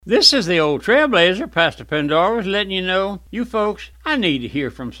This is the old Trailblazer, Pastor Pendarvis, letting you know, you folks, I need to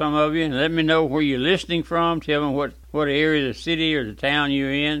hear from some of you. Let me know where you're listening from. Tell me what area of the city or the town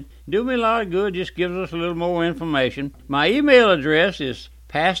you're in. Do me a lot of good. Just gives us a little more information. My email address is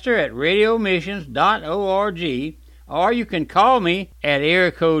pastor@radiomissions.org, or you can call me at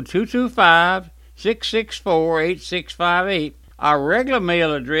area code 225-664-8658. Our regular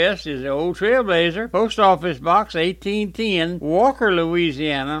mail address is the Old Trailblazer, Post Office Box 1810, Walker,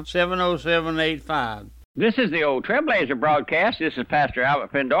 Louisiana, 70785. This is the Old Trailblazer broadcast. This is Pastor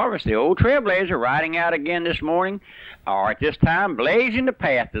Albert Pendarvis, the Old Trailblazer, riding out again this morning, or at this time, blazing the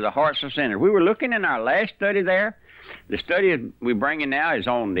path to the hearts of sinners. We were looking in our last study there. The study we're bringing now is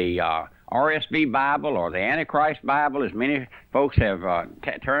on the RSV Bible, or the Antichrist Bible, as many folks have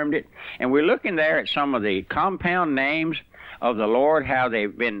termed it. And we're looking there at some of the compound names of the Lord, how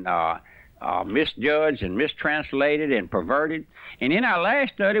they've been misjudged and mistranslated and perverted. And in our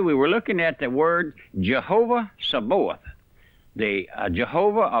last study, we were looking at the word Jehovah Sabaoth, the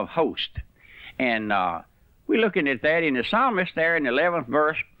Jehovah of hosts. And we're looking at that in the psalmist there in the 11th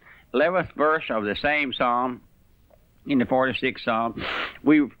verse of the same psalm, in the 46th psalm.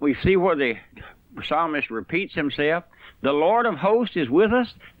 We see where the psalmist repeats himself. The Lord of hosts is with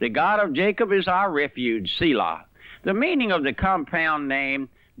us. The God of Jacob is our refuge, Selah. The meaning of the compound name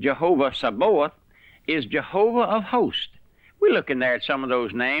Jehovah Sabaoth is Jehovah of hosts. We're looking there at some of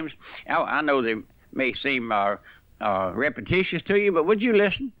those names. I know they may seem repetitious to you, but would you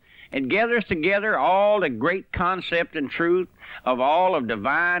listen? It gathers together all the great concept and truth of all of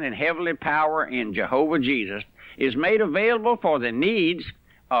divine and heavenly power in Jehovah Jesus is made available for the needs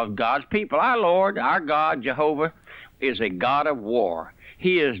of God's people. Our Lord, our God, Jehovah, is a God of war.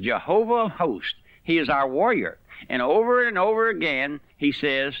 He is Jehovah of hosts. He is our warrior. And over again, he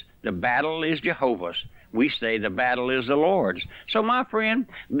says, the battle is Jehovah's. We say the battle is the Lord's. So, my friend,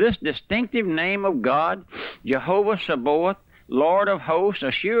 this distinctive name of God, Jehovah Sabaoth, Lord of hosts,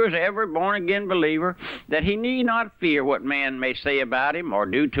 assures every born-again believer that he need not fear what man may say about him or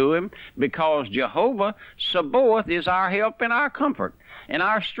do to him, because Jehovah Sabaoth is our help and our comfort and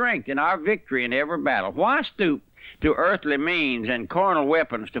our strength and our victory in every battle. Why stoop to earthly means and carnal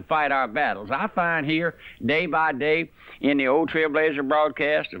weapons to fight our battles? I find here, day by day, in the Old Trailblazer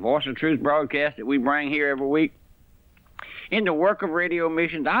broadcast, the Voice of Truth broadcast that we bring here every week, in the work of radio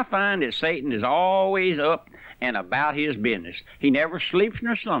missions, I find that Satan is always up and about his business. He never sleeps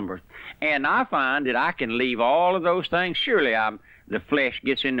nor slumbers. And I find that I can leave all of those things. Surely the flesh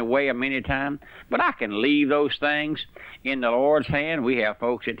gets in the way a many times, but I can leave those things in the Lord's hand. We have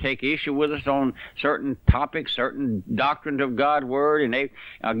folks that take issue with us on certain topics, certain doctrines of God's Word, and they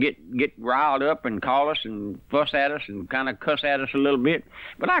get riled up and call us and fuss at us and kind of cuss at us a little bit.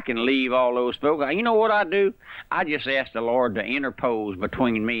 But I can leave all those folks. You know what I do? I just ask the Lord to interpose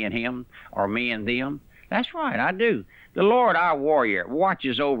between me and him, or me and them. That's right, I do. The Lord, our warrior,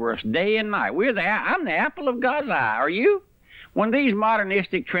 watches over us day and night. I'm the apple of God's eye. Are you? When these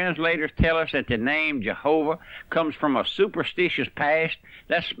modernistic translators tell us that the name Jehovah comes from a superstitious past,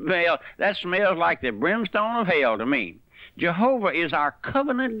 that smells like the brimstone of hell to me. Jehovah is our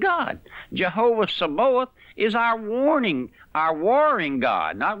covenant God. Jehovah Sabaoth is our warring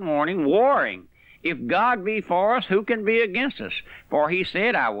God. Not warning, warring. If God be for us, who can be against us? For he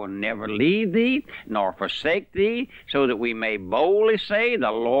said, I will never leave thee, nor forsake thee, so that we may boldly say,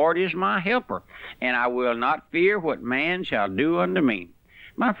 the Lord is my helper, and I will not fear what man shall do unto me.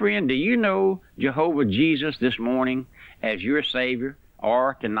 My friend, do you know Jehovah Jesus this morning as your Savior,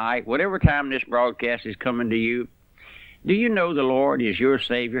 or tonight, whatever time this broadcast is coming to you? Do you know the Lord is your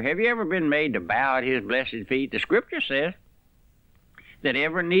Savior? Have you ever been made to bow at his blessed feet? The Scripture says that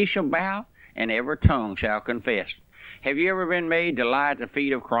every knee shall bow, and every tongue shall confess. Have you ever been made to lie at the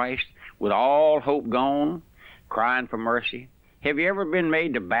feet of Christ with all hope gone, crying for mercy? Have you ever been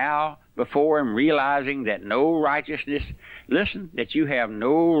made to bow before him, realizing that no righteousness, that you have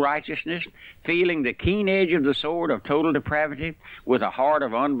no righteousness, feeling the keen edge of the sword of total depravity, with a heart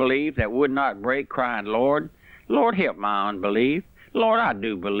of unbelief that would not break, crying, Lord, help my unbelief. Lord, I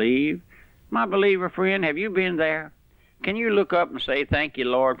do believe. My believer friend, have you been there? Can you look up and say, thank you,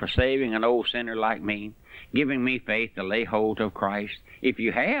 Lord, for saving an old sinner like me, giving me faith to lay hold of Christ? If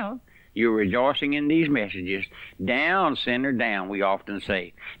you have, you're rejoicing in these messages. Down, sinner, down, we often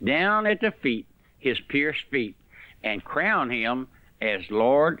say. Down at the feet, his pierced feet, and crown him as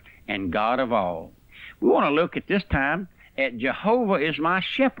Lord and God of all. We want to look at this time at Jehovah is my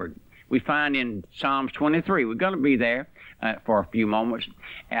shepherd. We find in Psalms 23. We're going to be there for a few moments.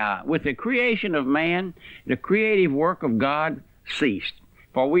 With the creation of man, the creative work of God ceased.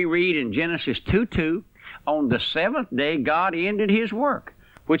 For we read in Genesis 2:2, on the seventh day God ended his work.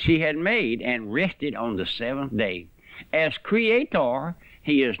 which he had made, and rested on the seventh day. As creator,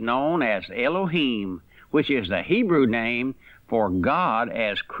 he is known as Elohim, which is the Hebrew name for God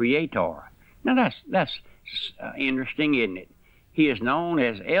as creator. Now that's interesting, isn't it? He is known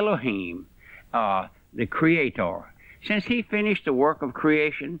as Elohim, the creator. Since he finished the work of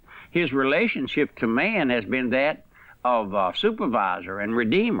creation, his relationship to man has been that of supervisor and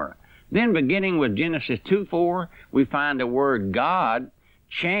redeemer. Then beginning with Genesis 2:4, we find the word God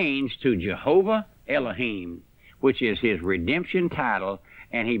changed to Jehovah Elohim, which is his redemption title,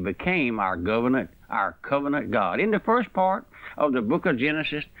 and he became our covenant God. In the first part of the book of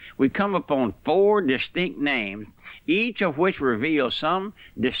Genesis, we come upon 4 distinct names, each of which reveals some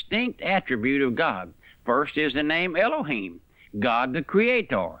distinct attribute of God. First is the name Elohim, God the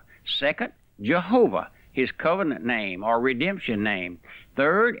Creator. Second, Jehovah, his covenant name or redemption name.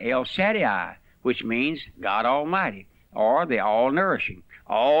 Third, El Shaddai, which means God Almighty, or the all-nourishing,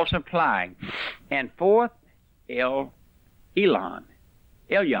 all-supplying. And fourth, El Elyon,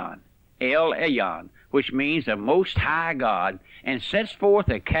 which means the Most High God, and sets forth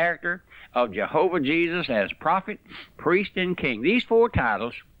the character of Jehovah Jesus as prophet, priest, and king. These 4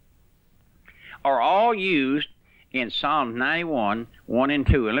 titles are all used in Psalm 91, 1 and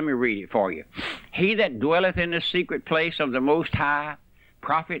 2. And let me read it for you. He that dwelleth in the secret place of the Most High,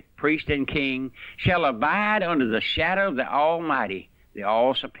 prophet, priest, and king, shall abide under the shadow of the Almighty, the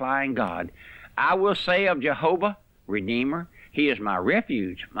all-supplying God. I will say of Jehovah, Redeemer, he is my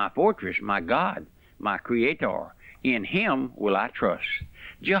refuge, my fortress, my God, my Creator. In him will I trust.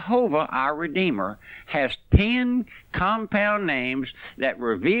 Jehovah, our Redeemer, has 10 compound names that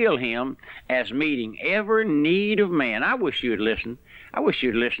reveal him as meeting every need of man. I wish you'd listen. I wish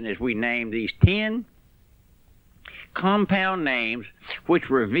you'd listen as we name these 10 compound names which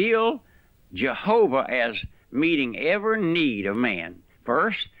reveal Jehovah as meeting every need of man.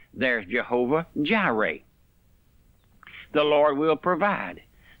 First, there's Jehovah Jireh. The Lord will provide.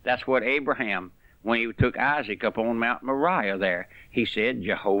 That's what Abraham, when he took Isaac up on Mount Moriah there, he said,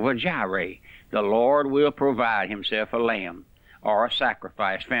 Jehovah Jireh, the Lord will provide himself a lamb or a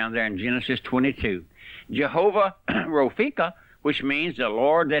sacrifice, found there in Genesis 22. Jehovah Rophika, which means the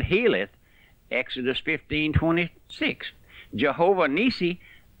Lord that healeth, Exodus 15:26. Jehovah Nisi,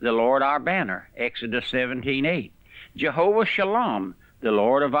 the Lord our banner, Exodus 17:8. Jehovah Shalom, the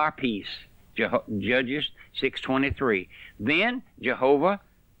Lord of our peace, Judges 6:23. Then Jehovah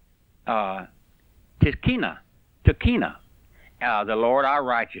Tekina, the Lord our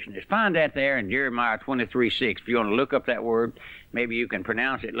righteousness. Find that there in Jeremiah 23:6. If you want to look up that word, maybe you can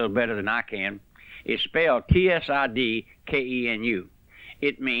pronounce it a little better than I can. It's spelled T-S-I-D-K-E-N-U.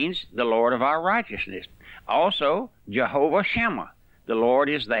 It means the Lord of our righteousness. Also, Jehovah Shammah, the Lord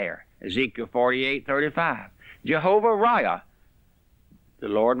is there, Ezekiel 48:35. Jehovah Raya, the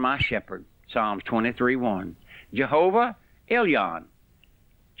Lord my shepherd, Psalms 23:1. Jehovah Elyon,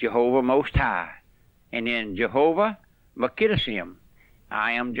 Jehovah Most High. And then Jehovah Makidashim,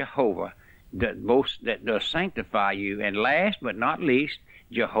 I am Jehovah, that does sanctify you. And last but not least,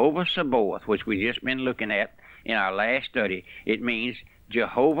 Jehovah Sabaoth, which we just been looking at in our last study. It means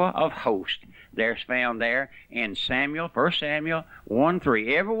Jehovah of hosts. There's found there in 1 Samuel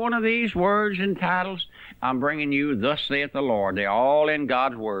 1:3. Every one of these words and titles I'm bringing you, thus saith the Lord. They're all in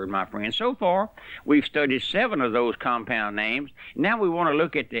God's word, my friends. So far, we've studied 7 of those compound names. Now we want to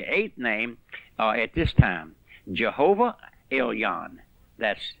look at the 8th name at this time, Jehovah Elyon.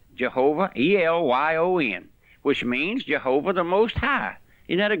 That's Jehovah, E-L-Y-O-N, which means Jehovah the Most High.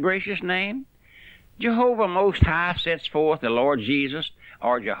 Isn't that a gracious name? Jehovah Most High sets forth the Lord Jesus,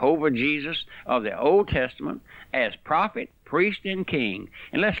 or Jehovah Jesus of the Old Testament, as prophet, priest, and king.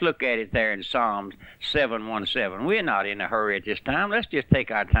 And let's look at it there in Psalms 7:1-7. We're not in a hurry at this time. Let's just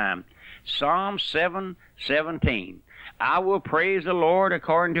take our time. Psalm 7:17. I will praise the Lord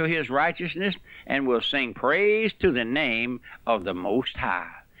according to his righteousness, and will sing praise to the name of the Most High.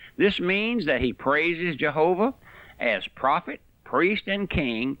 This means that he praises Jehovah as prophet, priest, and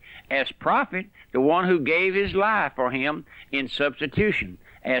king. As prophet, the one who gave his life for him in substitution.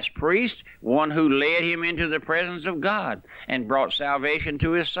 As priest, one who led him into the presence of God and brought salvation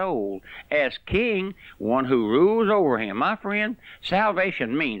to his soul. As king, one who rules over him. My friend,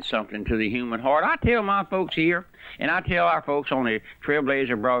 salvation means something to the human heart. I tell my folks here, and I tell our folks on the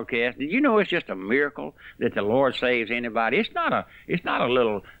Trailblazer broadcast, did you know it's just a miracle that the Lord saves anybody? It's not a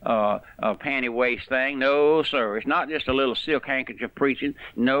little panty waist thing. No, sir. It's not just a little silk handkerchief preaching.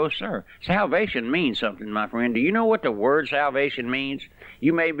 No, sir. Salvation means something, my friend. Do you know what the word salvation means?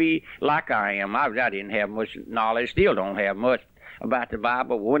 You may be like I am. I didn't have much knowledge, still don't have much about the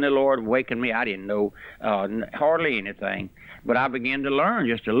Bible. When the Lord awakened me, I didn't know hardly anything. But I began to learn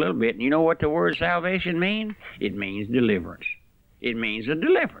just a little bit. And you know what the word salvation means? It means deliverance. It means a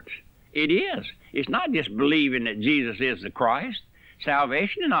deliverance. It is. It's not just believing that Jesus is the Christ.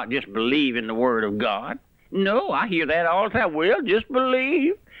 Salvation is not just believing the Word of God. No, I hear that all the time. Well, just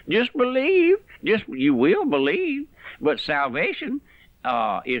believe. Just believe. You will believe. But salvation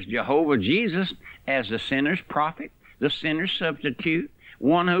is Jehovah Jesus as the sinner's prophet, the sinner's substitute,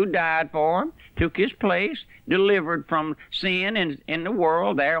 one who died for him, took his place, delivered from sin in the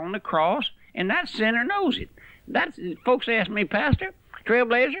world there on the cross, and that sinner knows it. Folks ask me, Pastor,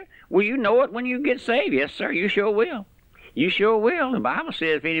 Trailblazer, will you know it when you get saved? Yes, sir, you sure will. You sure will. The Bible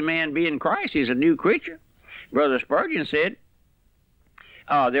says if any man be in Christ, he's a new creature. Brother Spurgeon said,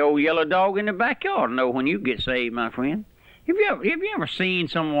 the old yellow dog in the backyard will know when you get saved, my friend. Have you ever seen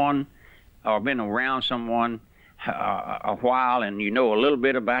someone or been around someone a while and you know a little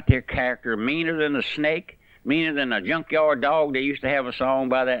bit about their character, meaner than a snake, meaner than a junkyard dog? They used to have a song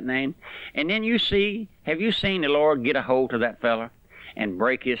by that name. And then have you seen the Lord get a hold of that fella and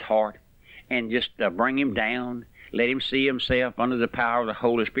break his heart and just bring him down, let him see himself under the power of the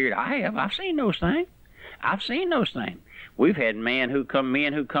Holy Spirit? I have. I've seen those things. We've had men who come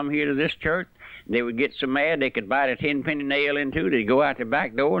here to this church. They would get so mad they could bite a 10-penny nail into it. They'd go out the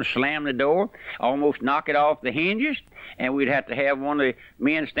back door and slam the door, almost knock it off the hinges, and we'd have to have one of the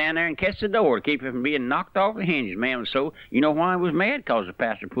men stand there and catch the door to keep it from being knocked off the hinges. Man was so, you know why he was mad? Because the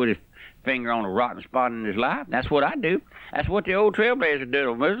pastor put his finger on a rotten spot in his life. That's what I do. That's what the old Trailblazer did.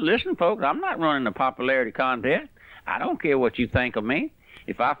 Listen, folks, I'm not running a popularity contest. I don't care what you think of me.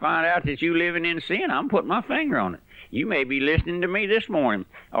 If I find out that you living in sin, I'm putting my finger on it. You may be listening to me this morning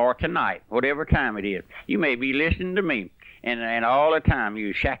or tonight, whatever time it is. You may be listening to me, and all the time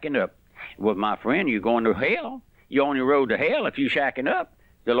you're shacking up. Well, my friend, you're going to hell. You're on your road to hell if you're shacking up.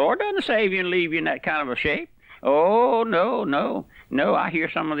 The Lord doesn't save you and leave you in that kind of a shape. Oh, no. I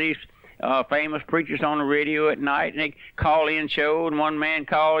hear some of these famous preachers on the radio at night, and they call in shows, and one man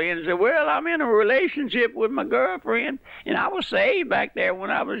called in and said, well, I'm in a relationship with my girlfriend, and I was saved back there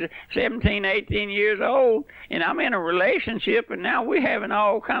when I was 17, 18 years old, and I'm in a relationship, and now we're having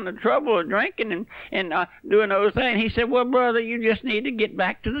all kind of trouble of drinking and doing those things. He said, well, brother, you just need to get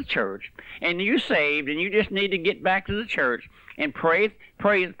back to the church, and you're saved, and you just need to get back to the church and pray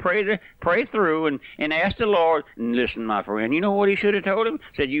through and ask the Lord. And listen, my friend, you know what he should have told him?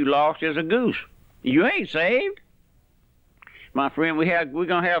 Said, you lost as a goose. You ain't saved. My friend, we're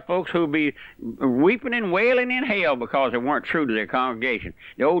going to have folks who'll be weeping and wailing in hell because they weren't true to their congregation.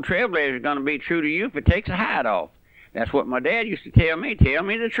 The old Trailblazer is going to be true to you if it takes a hide off. That's what my dad used to tell me. Tell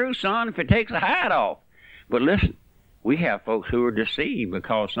me the truth, son, if it takes a hide off. But listen, we have folks who are deceived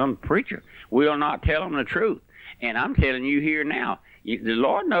because some preacher will not tell them the truth. And I'm telling you here now, the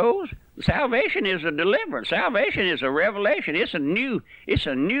Lord knows salvation is a deliverance. Salvation is a revelation. It's a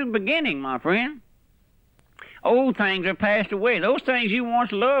new beginning, my friend. Old things are passed away. Those things you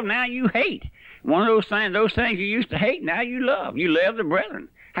once loved, now you hate. One of those things you used to hate, now you love. You love the brethren.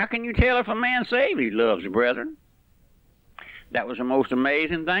 How can you tell if a man's saved? He loves the brethren. That was the most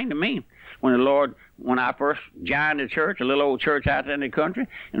amazing thing to me. When I first joined the church, a little old church out there in the country,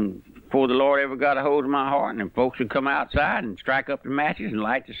 and before the Lord ever got a hold of my heart, and then folks would come outside and strike up the matches and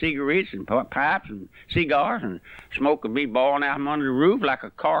light the cigarettes and pipes and cigars, and smoke would be boiling out from under the roof like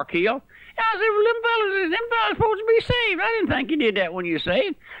a car kill. I said, well, them fellas supposed to be saved. I didn't think you did that when you were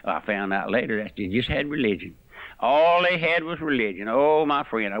saved. I found out later that they just had religion. All they had was religion. Oh, my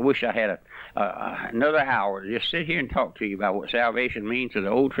friend, I wish I had another hour to just sit here and talk to you about what salvation means to the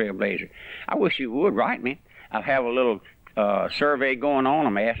old Trailblazer. I wish you would write me. I have a little survey going on.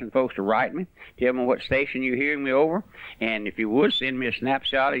 I'm asking folks to write me, tell me what station you're hearing me over, and if you would, send me a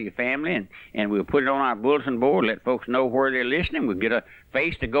snapshot of your family, and we'll put it on our bulletin board, let folks know where they're listening. We'll get a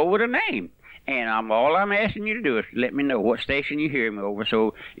face to go with a name. And all I'm asking you to do is let me know what station you hear me over.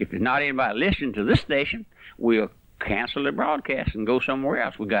 So if there's not anybody listening to this station, we'll cancel the broadcast and go somewhere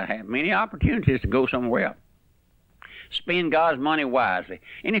else. We've got to have many opportunities to go somewhere else. Spend God's money wisely.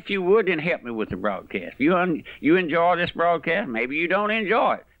 And if you would, then help me with the broadcast. If you enjoy this broadcast, maybe you don't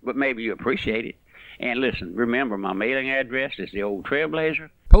enjoy it, but maybe you appreciate it. And listen, remember, my mailing address is the old Trailblazer,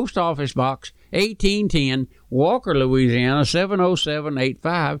 Post Office Box 1810, Walker, Louisiana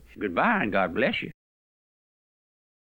 70785. Goodbye, and God bless you.